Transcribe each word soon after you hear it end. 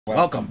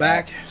Welcome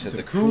back to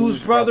the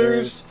Cruz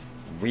Brothers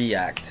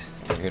React.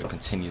 We're here to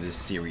continue this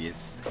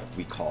series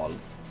we call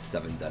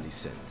 7 Deadly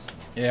Sins.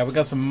 Yeah, we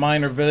got some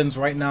minor villains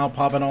right now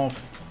popping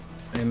off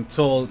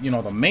until, you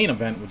know, the main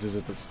event, which is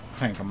the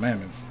 10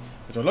 Commandments,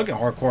 which are looking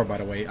hardcore, by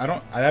the way. I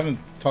haven't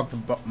talked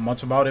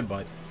much about it,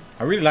 but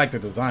I really like the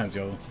designs,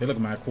 yo. They look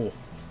mad cool.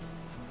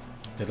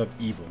 They look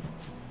evil.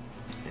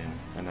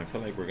 Yeah, and I feel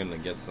like we're gonna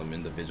get some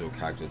individual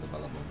character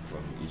development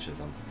from each of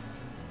them.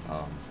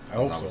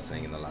 As I was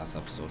saying in the last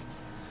episode.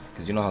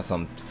 Because you know how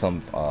some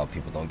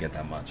people don't get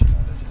that much, you know,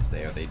 they're just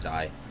there, they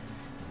die.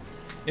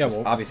 Yeah, well,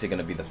 it's obviously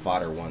gonna be the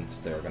fodder ones.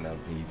 They're gonna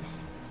be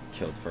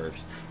killed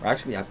first. Or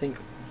actually, I think.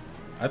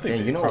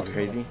 Man, you know what's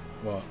crazy?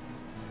 What?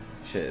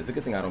 Shit, it's a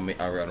good thing I don't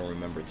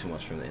remember too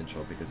much from the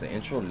intro, because the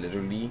intro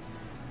literally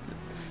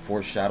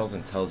foreshadows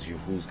and tells you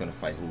who's gonna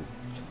fight who.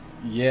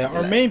 Yeah,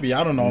 or like, maybe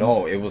I don't know.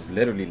 No, it was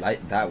literally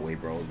like that way,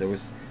 bro. There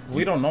was.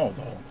 We don't know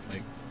though.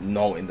 Like.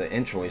 No, in the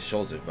intro it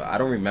shows it, but I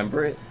don't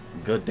remember it.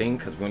 Good thing,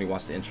 because we only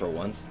watched the intro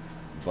once.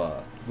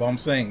 But well, I'm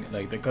saying,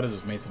 like, they could have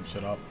just made some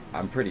shit up.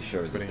 I'm pretty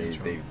sure that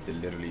they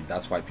literally,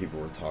 that's why people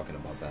were talking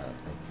about that.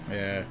 Like,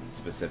 yeah.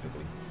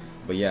 Specifically.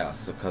 But yeah,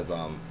 so because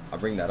I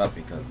bring that up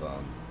because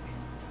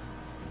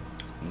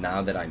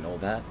now that I know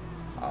that,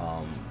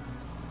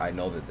 I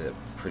know that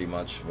pretty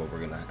much what we're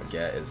gonna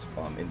get is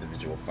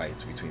individual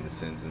fights between the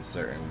sins and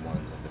certain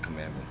ones of the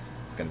commandments.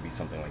 It's gonna be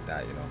something like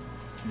that, you know.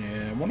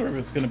 Yeah, I wonder if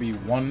it's gonna be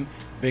one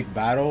big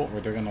battle or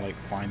they're gonna like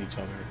find each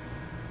other.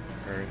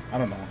 Or, I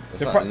don't know.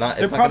 They're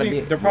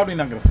probably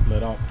not gonna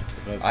split up.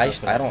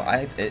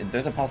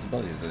 There's a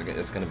possibility that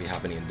it's gonna be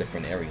happening in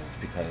different areas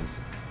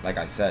because, like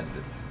I said,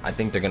 I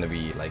think they're gonna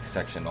be like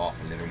sectioned off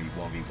and literally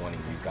won't be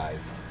wanting these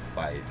guys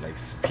by like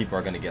people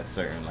are gonna get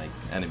certain like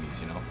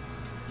enemies, you know.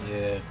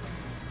 Yeah.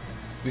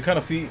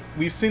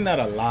 We've seen that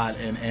a lot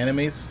in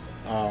animes.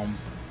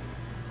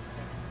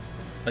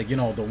 Like, you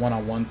know, the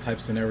one-on-one type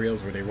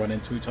scenarios where they run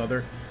into each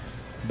other.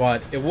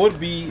 But it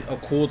would be a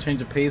cool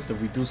change of pace if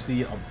we do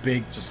see a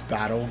big just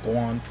battle go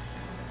on.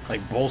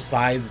 Like both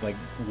sides, like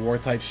war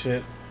type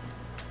shit.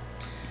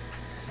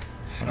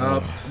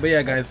 But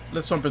yeah, guys,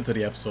 let's jump into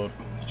the episode.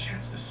 Only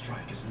chance to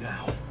strike is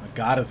now. I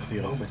gotta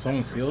seal it. So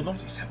someone sealed them?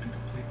 Have been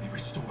completely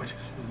restored.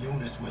 The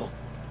Leonis will.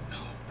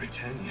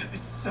 Britannia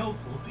itself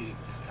will be.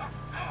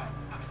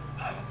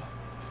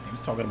 He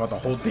was talking about the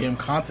whole damn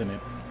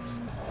continent.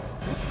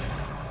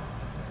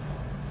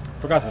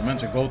 Forgot to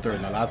mention Gother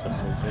in the last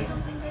episode. So. I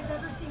don't think I've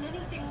ever seen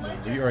anything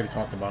like we already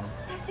talked about him.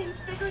 That thing's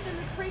bigger than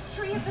the great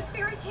tree of the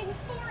Fairy King's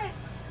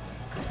forest.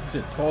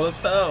 Shit, tall as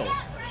hell.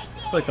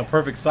 It's like the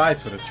perfect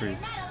size for the tree.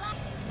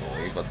 Oh,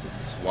 he's about to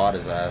swat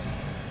his ass.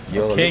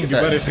 Yo, King, you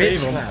better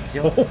save him.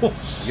 Yo, oh,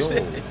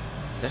 shit. Yo,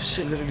 that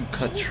shit literally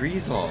cut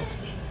trees off.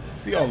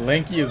 See how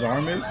lanky his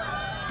arm is?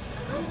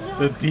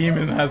 The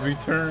demon has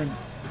returned.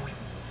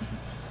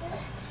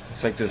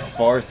 It's like this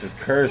forest is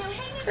cursed.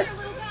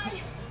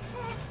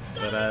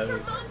 But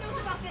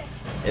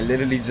it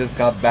literally just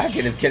got back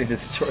and it's getting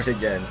destroyed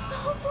again. The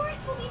whole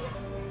forest will be just...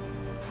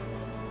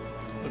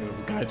 Look at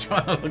this guy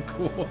trying to look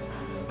cool.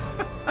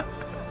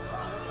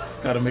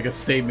 He's got to make a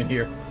statement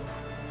here.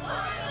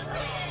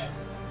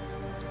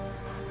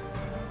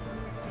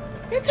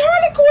 It's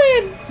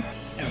Harlequin!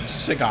 Damn,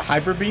 this shit got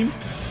hyper beam.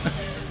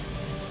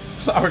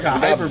 Flower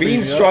got hyper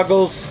beam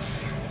struggles.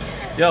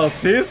 Yo,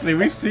 seriously,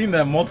 we've seen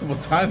that multiple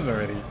times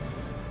already.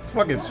 This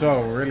fucking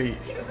show really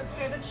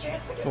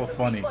so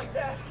funny. Like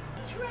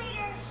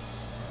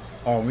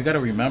oh, we gotta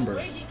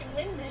remember.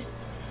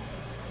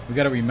 We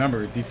gotta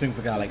remember these things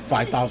got like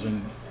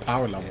 5,000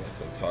 power levels. Yeah,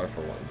 so it's hard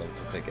for one of them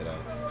to take it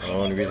out. The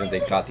only reason they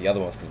got the other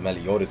ones because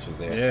Meliodas was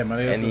there. Yeah,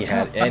 Meliodas.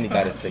 And he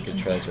got his sacred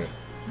treasure.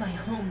 My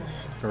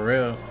homeland. For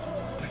real.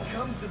 When it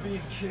comes to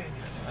being king,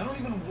 I don't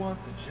even want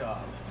the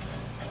job.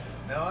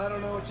 Now I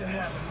don't know what you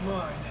have in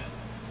mind,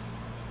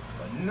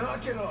 but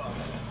knock it off.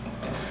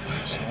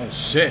 Oh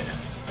shit!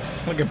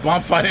 Look at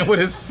Bomb fighting with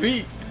his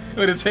feet,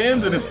 with his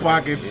hands in his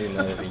pockets. He's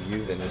not even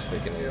using his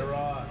freaking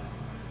hands.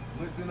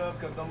 Listen up,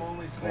 cause I'm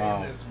only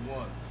saying this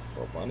once.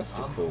 Bro, Bonus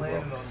too cool,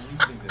 bro. On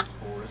using this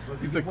forest,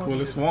 he's the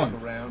coolest one.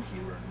 Around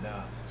here or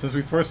not. Since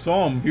we first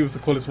saw him, he was the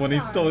coolest one. He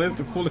still is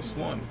the coolest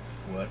one.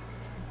 What?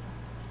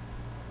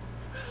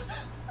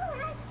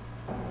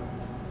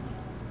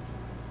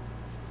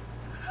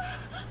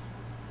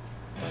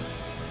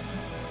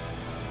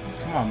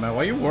 Come on, man.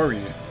 Why you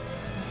worried?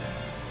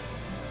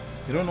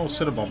 You don't know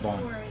shit about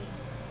Bond.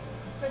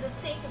 For the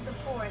sake of the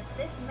forest,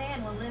 this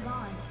man will live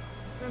on,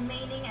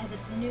 remaining as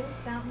its new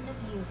fountain of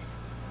youth.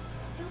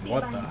 He'll be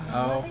by his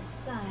beloved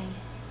side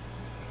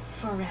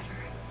forever.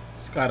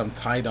 Just got him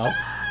tied up.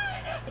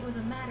 It was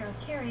a matter of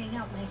carrying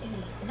out my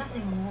duties,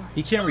 nothing more.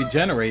 He can't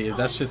regenerate if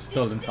that shit's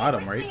still inside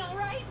him, right?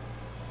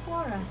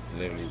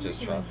 Literally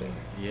just dropped it.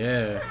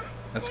 Yeah,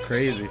 that's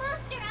crazy.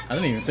 I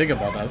didn't even think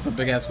about that. That's a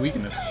big ass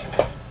weakness.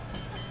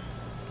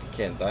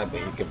 Can't die, but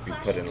he could be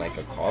put in like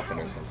a coffin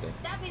or something.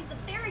 That means the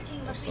Fairy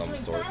King must be doing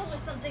battle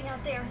with something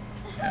out there.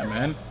 Yeah,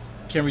 man.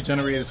 Can't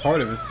regenerate his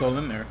heart if it's still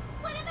in there.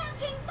 What about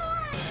King Thor?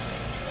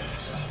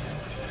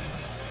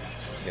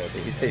 Yo,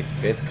 did he say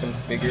 5th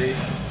configuration?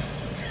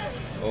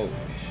 Oh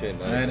shit!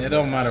 Man, it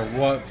don't matter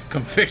what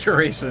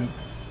configuration.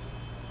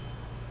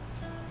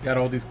 Got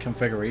all these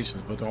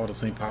configurations, but they're all the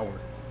same power.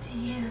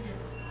 Diane,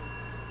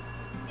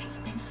 it's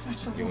been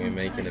such a long time. You ain't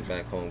making it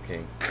back home,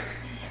 King. I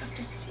have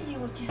to see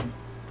you again.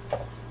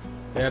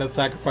 They had to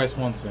sacrifice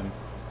one sin.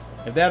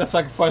 If they had to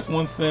sacrifice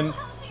one sin,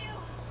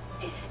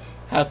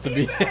 has to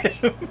be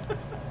him.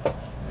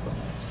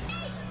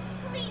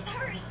 Please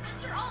hurry.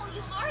 After all,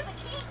 you are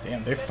the king.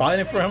 Damn, they're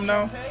fighting for him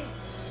now?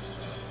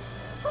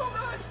 Hold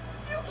on!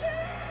 You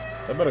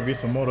can't! That better be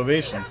some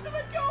motivation. You have to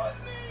let go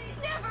of me!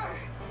 Never.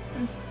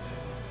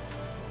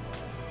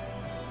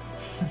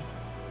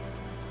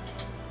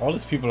 All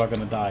these people are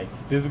gonna die.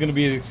 This is gonna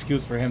be an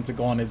excuse for him to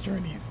go on his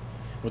journeys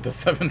with the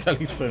 7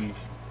 deadly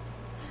sins.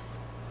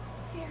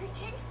 Fairy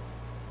King?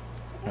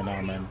 And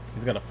nah, man,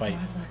 he's gotta fight.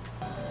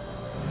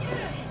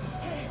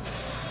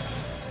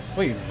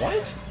 Wait, what?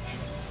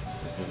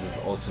 This is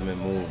his ultimate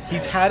move.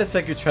 He's had a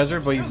sacred treasure,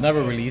 but he's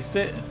never released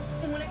it.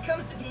 And when it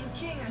comes to being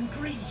king, I'm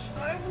greedy.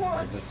 I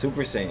want It's a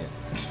Super Saiyan.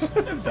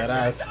 That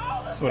ass.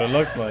 That's what it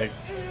looks like.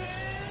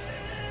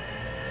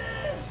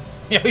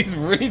 Yo, he's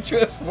really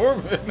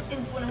transforming.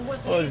 And when I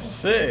wasn't Oh able to,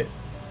 shit.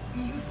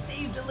 you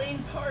saved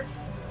Elaine's heart.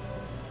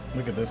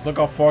 Look at this. Look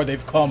how far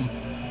they've come.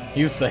 He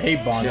used to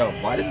hate Bond. Yo,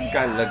 why does this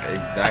guy look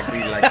exactly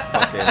like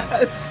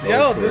fucking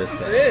Yo, Goku this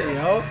or is it,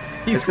 yo.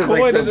 He's This is like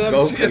coined some another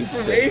Goku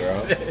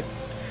transformation. shit,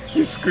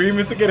 He's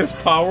screaming to get his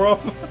power up.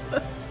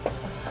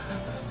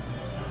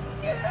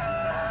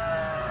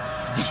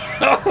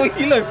 Oh,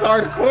 he looks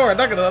hardcore,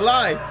 not gonna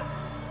lie.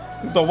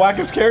 He's the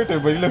wackest character,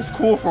 but he looks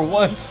cool for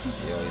once.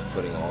 Yo, he's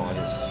putting all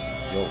his...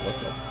 Yo, what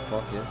the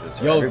fuck is this?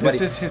 Yo,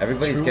 this is his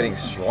Everybody's true- getting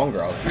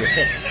stronger out here.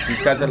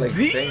 These guys are like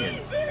These-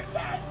 singing.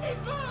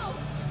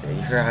 Yeah,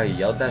 you hear how he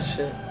yelled that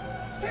shit?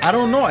 I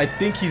don't know, I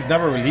think he's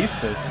never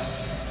released this,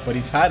 but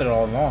he's had it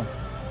all along.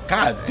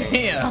 God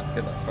damn. Look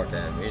at the fucking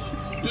animation.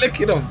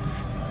 Look at him.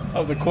 That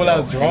was a cool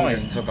ass He drawing.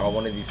 just took out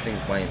one of these things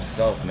by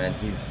himself, man.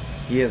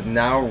 He has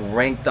now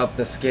ranked up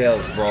the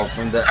scales, bro,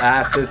 from the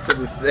asses to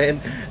the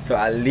sin to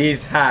at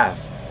least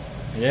half.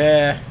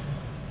 Yeah.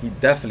 He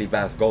definitely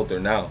passed Golder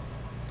now.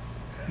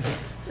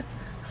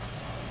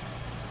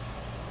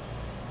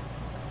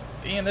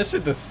 Damn, this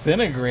shit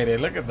disintegrated.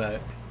 Look at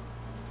that.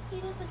 He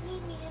doesn't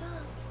need me at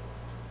all.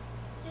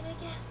 And I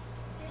guess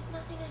there's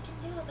nothing I can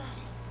do about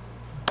it.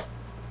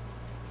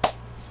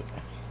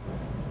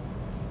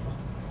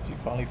 She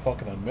finally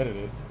fucking admitted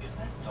it. Is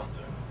that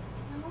thunder?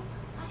 No,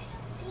 I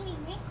don't see any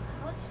rain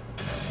clouds.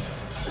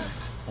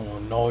 Oh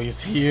no,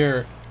 he's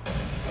here.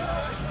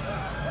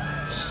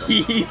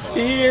 He's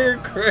here,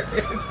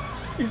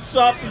 Chris. He's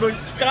shot from the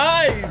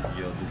skies.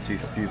 Yo, did you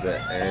see the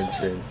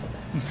entrance?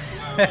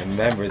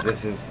 Remember,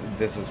 this is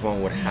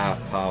one with half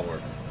power, or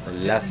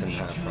less than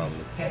half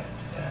probably.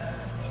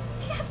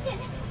 Captain!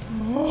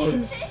 Oh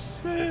Is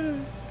this? shit.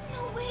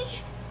 No way!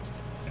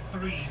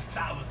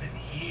 3,000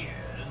 years.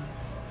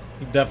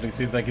 He definitely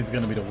seems like he's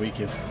gonna be the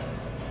weakest.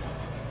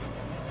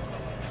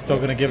 Still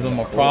gonna give them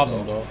a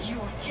problem though.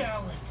 You are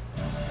Garland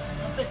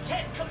of the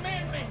 10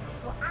 Commandments.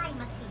 Well, I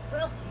must be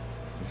broken.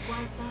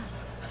 Why's that?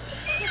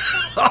 It's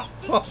just that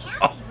this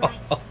can't be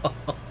right.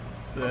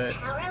 Shit.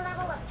 Power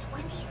level of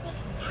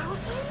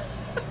 26,000?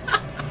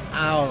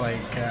 Oh my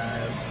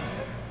god.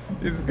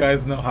 These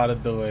guys know how to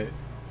do it.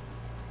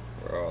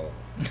 Bro,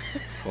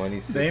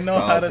 They know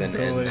how to 26,000 do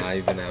and it. not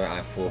even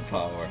at full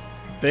power.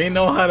 They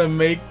know how to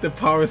make the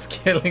power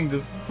scaling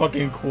this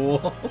fucking cool.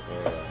 Bro,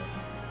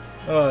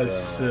 Oh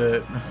Yeah.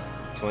 shit.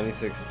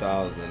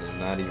 26,000 and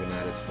not even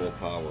at its full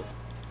power.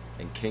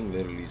 And King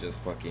literally just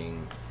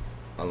fucking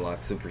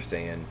unlocked Super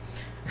Saiyan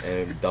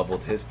and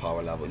doubled his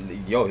power level.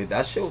 Yo,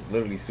 that shit was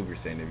literally Super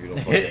Saiyan if you don't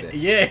fuck with it.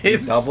 Yeah, He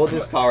it's doubled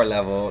his power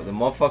level. The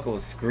motherfucker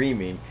was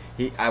screaming.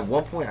 He at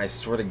one point, I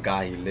swear to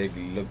God, he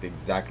literally looked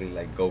exactly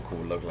like Goku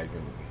would look like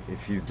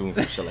if he's doing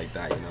some shit like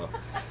that, you know.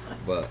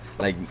 But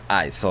like,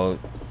 alright, so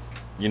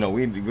you know,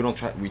 we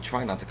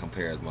try not to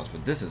compare as much,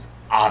 but this is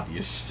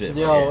obvious shit.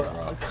 Yo, right here,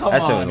 bro. come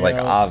that shit on, was like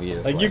yo.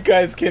 obvious. Like you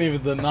guys can't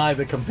even deny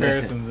the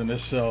comparisons in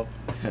this show.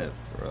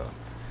 Bro.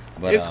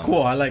 But, It's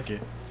cool. I like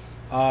it.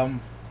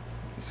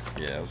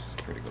 Yeah, it was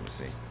pretty good to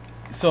see.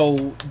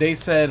 So they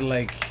said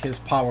like his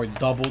power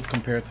doubled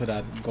compared to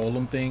that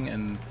golem thing,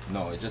 and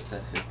No, it just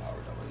said his power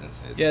double. It didn't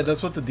say yeah,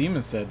 that's what the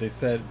demons said. They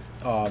said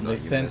No, they you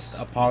sensed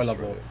missed- a power you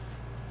level. misread it.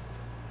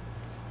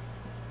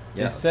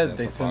 Yeah, said since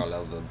they the power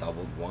sensed- level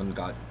doubled. One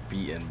got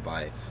beaten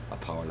by a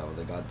power level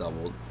that got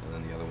doubled, and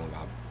then the other one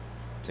got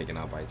taken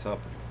out by itself.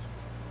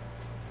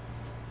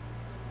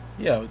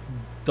 Yeah,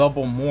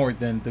 double more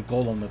than the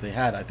golem that they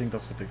had. I think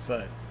that's what they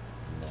said.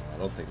 No, I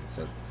don't think it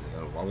said.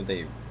 Why would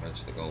they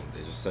mention the golem?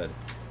 They just said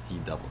he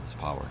doubled his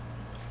power.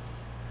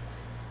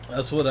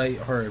 That's what I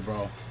heard,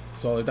 bro.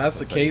 So if that's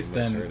the Sounds like you case,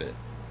 then misheard it.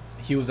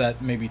 he was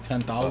at maybe That's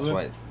 10,000.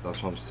 why.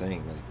 That's what I'm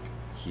saying.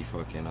 Like he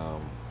fucking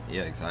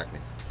yeah, exactly.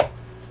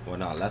 Well,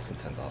 not less than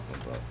 10,000,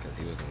 but because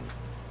he was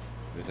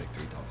like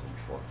 3,000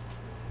 before.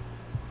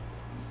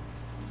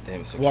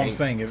 Damn. So Well, I'm King-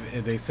 saying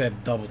if they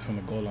said doubled from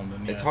the golem,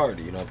 then yeah. It's hard,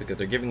 you know, because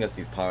they're giving us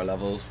these power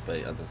levels, but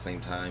at the same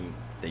time,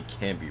 they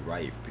can't be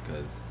right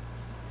because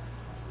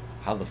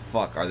how the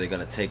fuck are they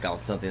gonna take out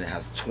something that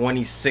has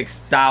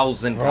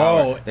 26,000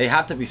 power? They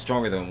have to be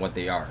stronger than what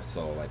they are.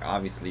 So like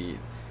obviously,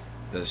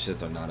 those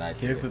shits are not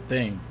accurate. Here's the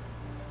thing.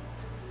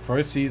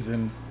 First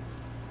season,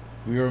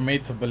 we were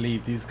made to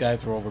believe these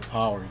guys were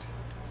overpowered,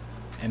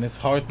 and it's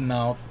hard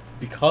now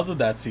because of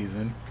that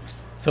season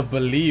to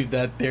believe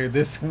that they're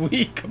this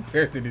weak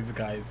compared to these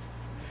guys.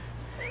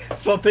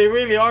 So they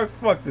really are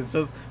fucked. It's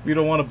just we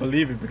don't want to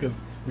believe it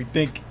because we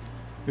think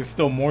there's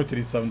still more to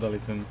these 7 deadly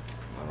sins.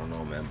 I don't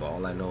know, man, but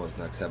all I know is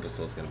next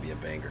episode is gonna be a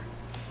banger.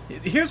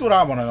 Here's what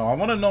I want to know. I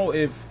want to know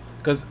if,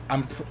 because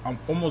I'm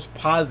almost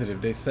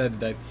positive they said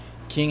that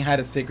King had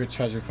a sacred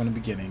treasure from the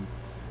beginning.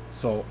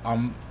 So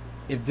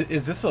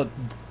is this a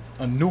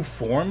new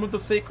form of the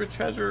sacred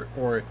treasure,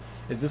 or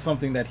is this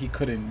something that he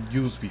couldn't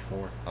use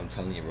before? I'm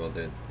telling you, bro,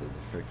 the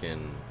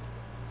freaking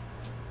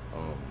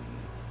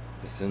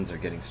the sins are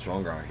getting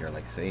stronger out here,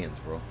 like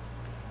Saiyans, bro.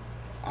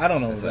 I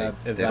don't know if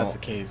that's the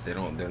case.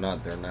 They're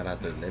not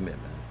at their limit,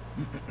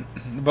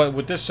 man. But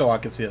with this show, I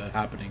can see that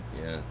happening.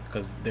 Yeah.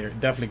 Because they're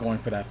definitely going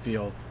for that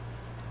feel.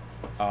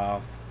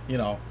 You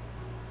know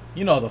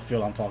the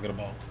feel I'm talking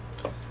about.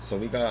 So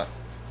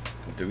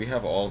do we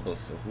have all those?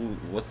 So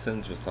what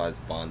sins besides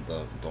Bond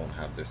don't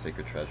have their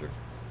sacred treasure?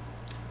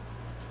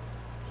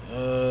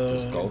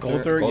 Just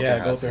Gother.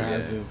 Yeah, Gother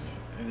has his.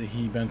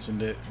 He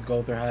mentioned it.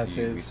 Gother has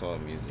his. We saw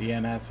music.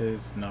 Deanne has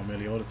his. Now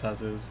Meliodas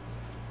has his.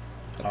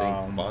 I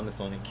think Bond is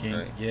only King.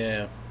 Right?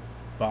 Yeah,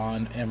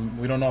 Bond, and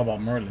we don't know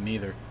about Merlin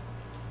either.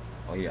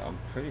 Oh yeah, I'm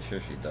pretty sure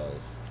she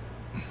does.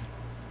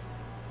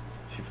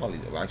 She probably.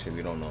 Well, actually,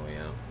 we don't know.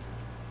 Yeah.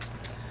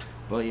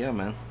 But yeah,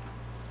 man.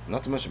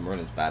 Not to mention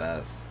Merlin's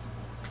badass.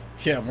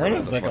 Yeah,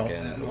 Merlin's like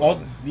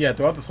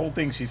throughout this whole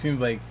thing, she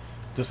seems like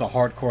just a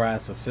hardcore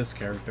ass assist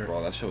character.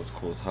 Bro, that shit was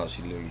cool as hell.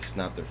 She literally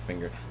snapped her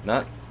finger.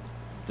 Not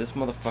this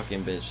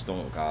motherfucking bitch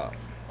don't got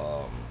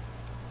what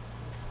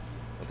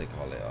they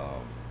call it,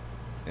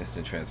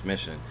 instant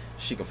transmission.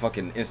 She could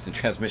fucking instant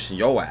transmission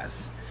yo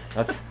ass.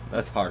 That's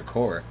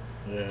hardcore.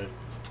 Yeah.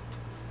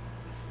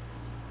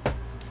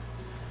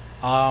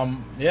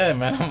 Yeah,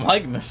 man, I'm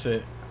liking this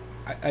shit.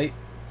 I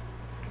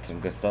some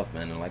good stuff,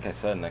 man. And like I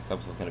said, next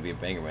episode's gonna be a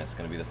banger, man. It's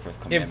gonna be the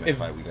first commandment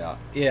fight we got.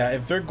 Yeah,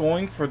 if they're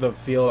going for the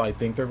feel I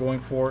think they're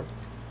going for,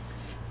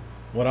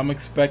 what I'm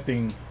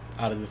expecting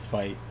out of this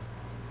fight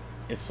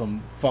is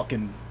some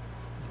fucking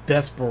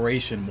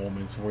desperation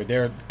moments where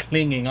they're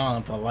clinging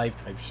on to life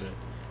type shit.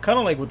 Kind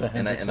of like with the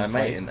Hendrickson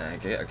fight. And I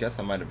guess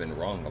I might have been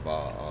wrong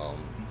about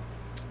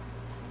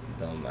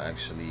them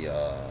actually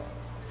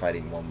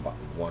fighting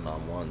one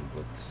on one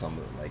with some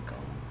of like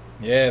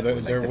yeah, they're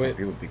with different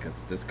people,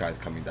 because this guy's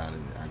coming down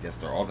and I guess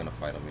they're all gonna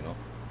fight him, you know.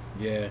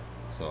 Yeah.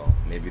 So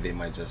maybe they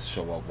might just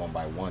show up one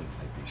by one,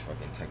 like these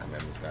fucking 10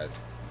 Commandments guys.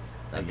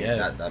 I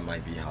guess that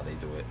might be how they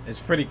do it. It's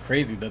pretty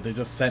crazy that they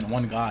just sent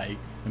one guy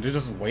and they're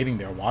just waiting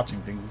there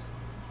watching things.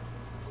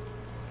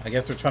 I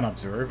guess they're trying to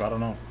observe. I don't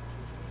know.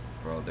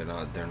 Bro, they're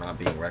not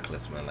being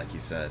reckless, man. Like he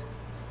said.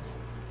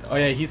 Oh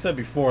yeah, he said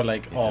before,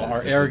 like,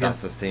 our arrogance.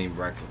 That's the same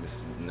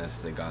recklessness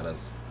that got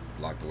us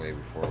locked away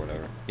before,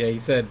 whatever. Yeah, he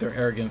said their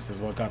arrogance is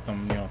what got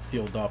them,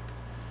 sealed up.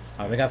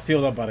 They got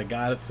sealed up by the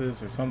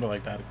goddesses or something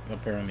like that,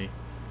 apparently.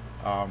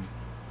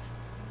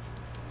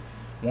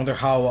 Wonder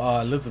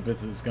how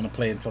Elizabeth is gonna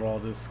play into all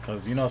this,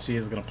 because she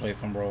is gonna play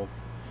some role.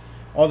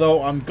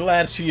 Although I'm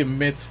glad she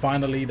admits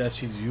finally that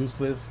she's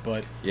useless,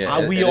 but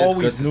yeah, we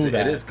always knew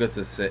that. It is good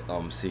to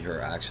see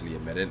her actually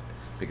admit it,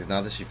 because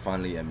now that she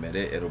finally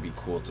admitted it, it'll be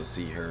cool to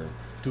see her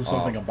do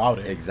something about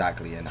it.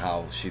 Exactly, and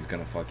how she's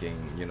gonna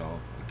fucking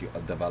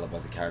develop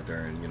as a character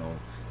and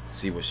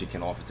see what she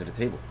can offer to the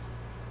table.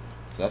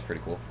 So that's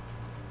pretty cool.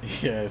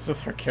 Yeah, it's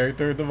just her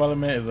character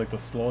development is like the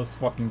slowest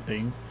fucking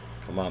thing.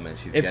 Come on, man.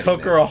 It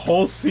took her a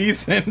whole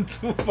season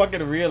to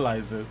fucking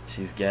realize this.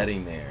 She's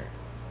getting there.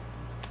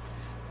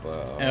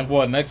 But, and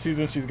what, next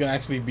season she's gonna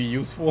actually be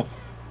useful?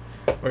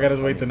 We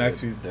gotta wait the next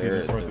season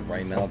for it to be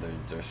right now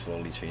they're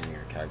slowly changing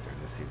her character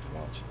in this season.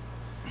 Watch.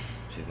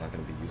 She's not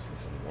gonna be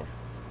useless anymore.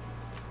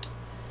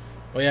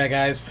 Well, yeah,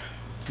 guys,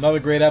 another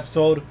great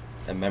episode.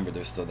 And remember,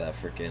 there's still that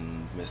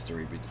freaking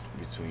mystery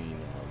between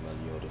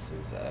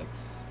Meliodas'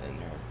 ex and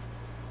her.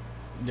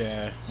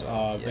 Yeah,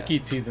 so, they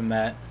keep teasing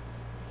that.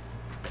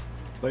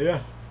 But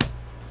yeah,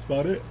 that's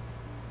about it.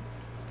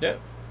 Yeah,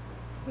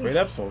 great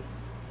episode.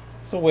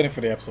 Still waiting for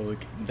the episode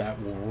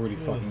that will really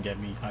fucking get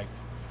me hyped.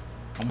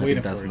 I'm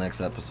waiting for it. That's next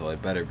episode.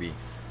 It better be.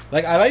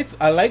 Like,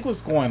 I like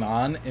what's going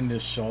on in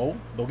this show.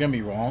 Don't get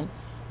me wrong,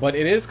 but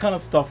it is kind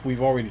of stuff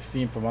we've already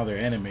seen from other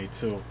anime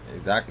too.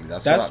 Exactly.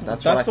 That's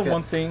the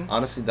one thing.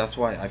 Honestly, that's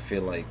why I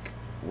feel like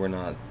we're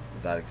not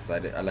that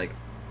excited.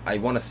 I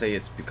want to say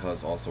it's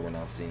because also we're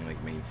not seeing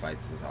like main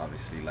fights. It's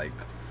obviously like,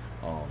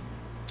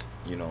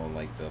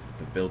 like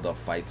the build up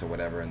fights or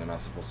whatever, and they're not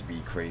supposed to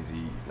be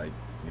crazy like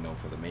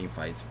for the main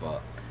fights,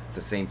 but at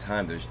the same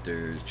time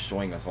they're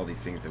showing us all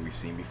these things that we've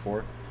seen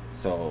before.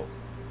 So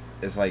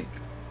it's like,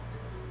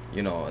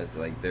 it's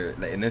like they're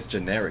like, and it's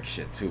generic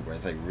shit too, where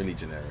it's like really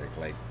generic,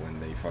 like when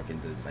they fucking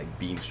did like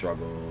beam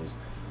struggles,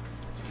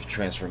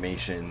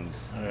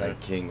 transformations, like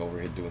King over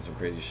here doing some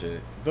crazy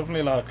shit.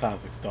 Definitely a lot of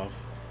classic stuff.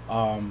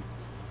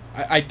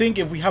 I think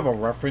if we have a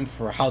reference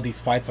for how these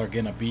fights are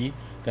gonna be,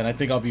 then I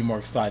think I'll be more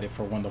excited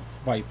for when the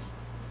fights,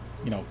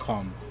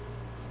 come.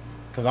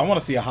 Because I want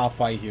to see a hot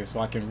fight here, so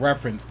I can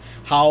reference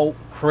how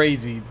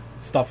crazy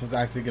stuff is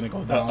actually gonna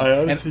go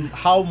down, and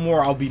how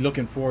more I'll be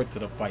looking forward to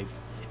the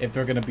fights if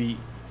they're gonna be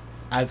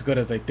as good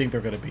as I think they're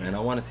gonna be. And I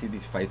want to see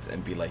these fights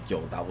and be like,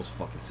 yo, that was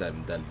fucking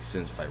 7 Deadly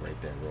Sins fight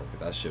right there, bro.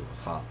 That shit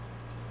was hot.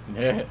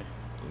 Yeah.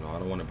 I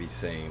don't want to be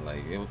saying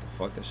like, hey, what the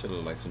fuck? That shit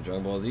look like some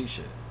Dragon Ball Z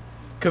shit.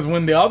 Because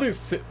when the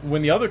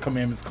other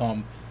commandments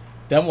come,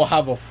 then we'll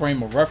have a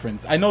frame of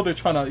reference. I know they're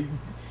trying to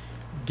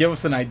give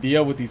us an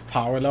idea with these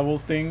power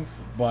levels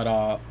things, but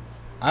I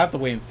have to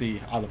wait and see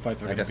how the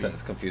fights are going to be. Like I said,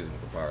 it's confusing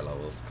with the power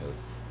levels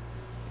because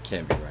it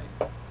can't be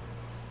right.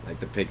 Like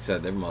the pig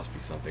said, there must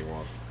be something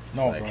wrong. It's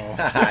no, like, bro.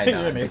 I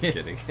know, I'm just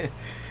kidding.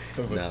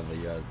 Nah, but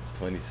you got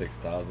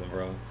 26,000,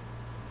 bro.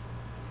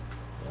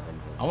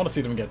 I want to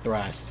see them get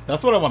thrashed.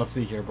 That's what I want to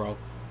see here, bro.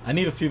 I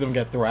need to see them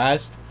get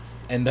thrashed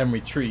and then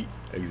retreat.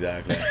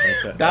 Exactly.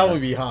 That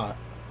would be hot.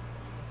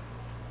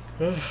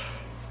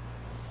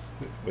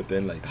 But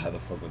then, like, how the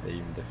fuck would they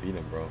even defeat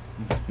him, bro?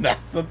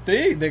 That's the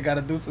thing. They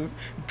gotta do some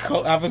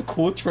have a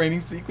cool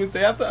training sequence. They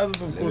have to have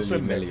some cool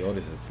shit.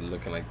 Meliodas is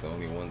looking like the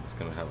only one that's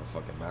gonna have a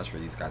fucking match for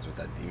these guys with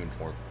that demon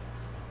form.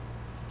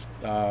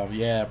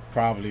 Yeah,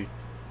 probably.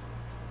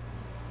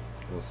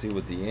 We'll see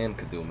what Deanne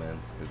could do, man.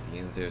 Because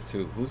Deanne's there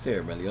too. Who's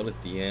there? Meliodas,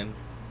 Deanne.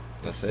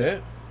 That's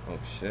it. Oh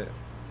shit.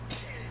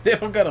 They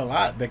don't got a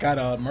lot. They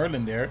got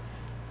Merlin there,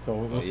 so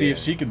we'll see if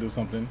she can do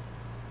something.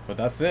 But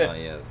that's it.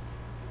 Yeah.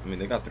 I mean,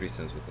 they got 3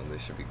 sins with them. They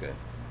should be good.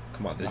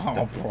 Come on, they're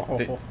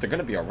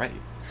gonna be all right.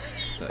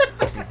 So.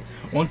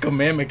 One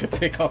commandment could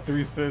take out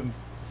 3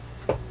 sins.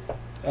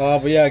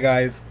 But yeah,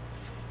 guys,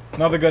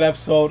 another good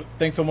episode.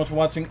 Thanks so much for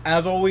watching.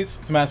 As always,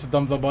 smash the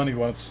thumbs up button if you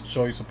want to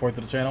show your support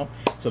to the channel.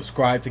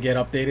 Subscribe to get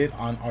updated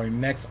on our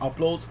next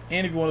uploads.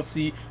 And if you want to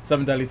see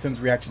 7 Deadly Sins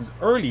reactions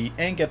early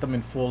and get them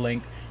in full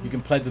length, you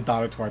can pledge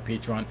 $1 to our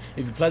Patreon.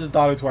 If you pledge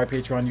 $1 to our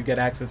Patreon, you get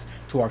access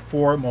to our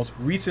 4 most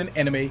recent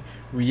anime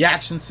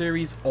reaction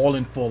series, all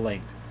in full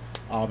length.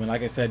 And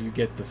like I said, you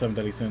get the 7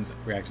 Deadly Sins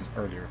reactions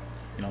earlier,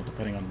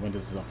 depending on when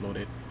this is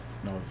uploaded.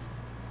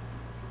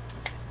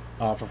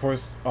 For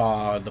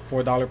the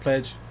 $4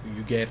 pledge,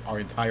 you get our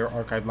entire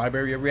archive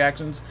library of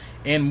reactions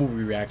and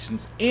movie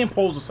reactions and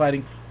polls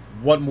deciding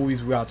what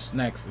movies we watch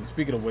next. And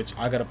speaking of which,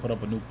 I gotta put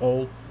up a new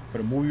poll for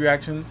the movie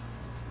reactions,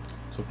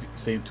 so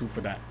stay tuned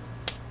for that.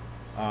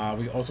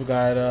 We also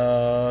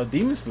got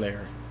Demon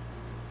Slayer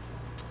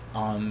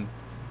on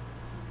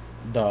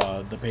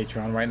the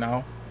Patreon right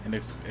now, and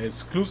it's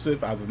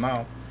exclusive as of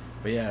now.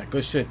 But yeah,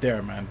 good shit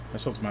there, man.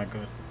 That show's mad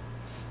good.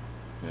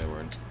 Yeah,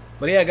 word.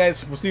 But yeah,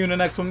 guys, we'll see you in the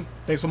next one.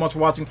 Thanks so much for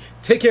watching.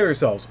 Take care of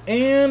yourselves,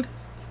 and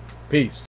peace.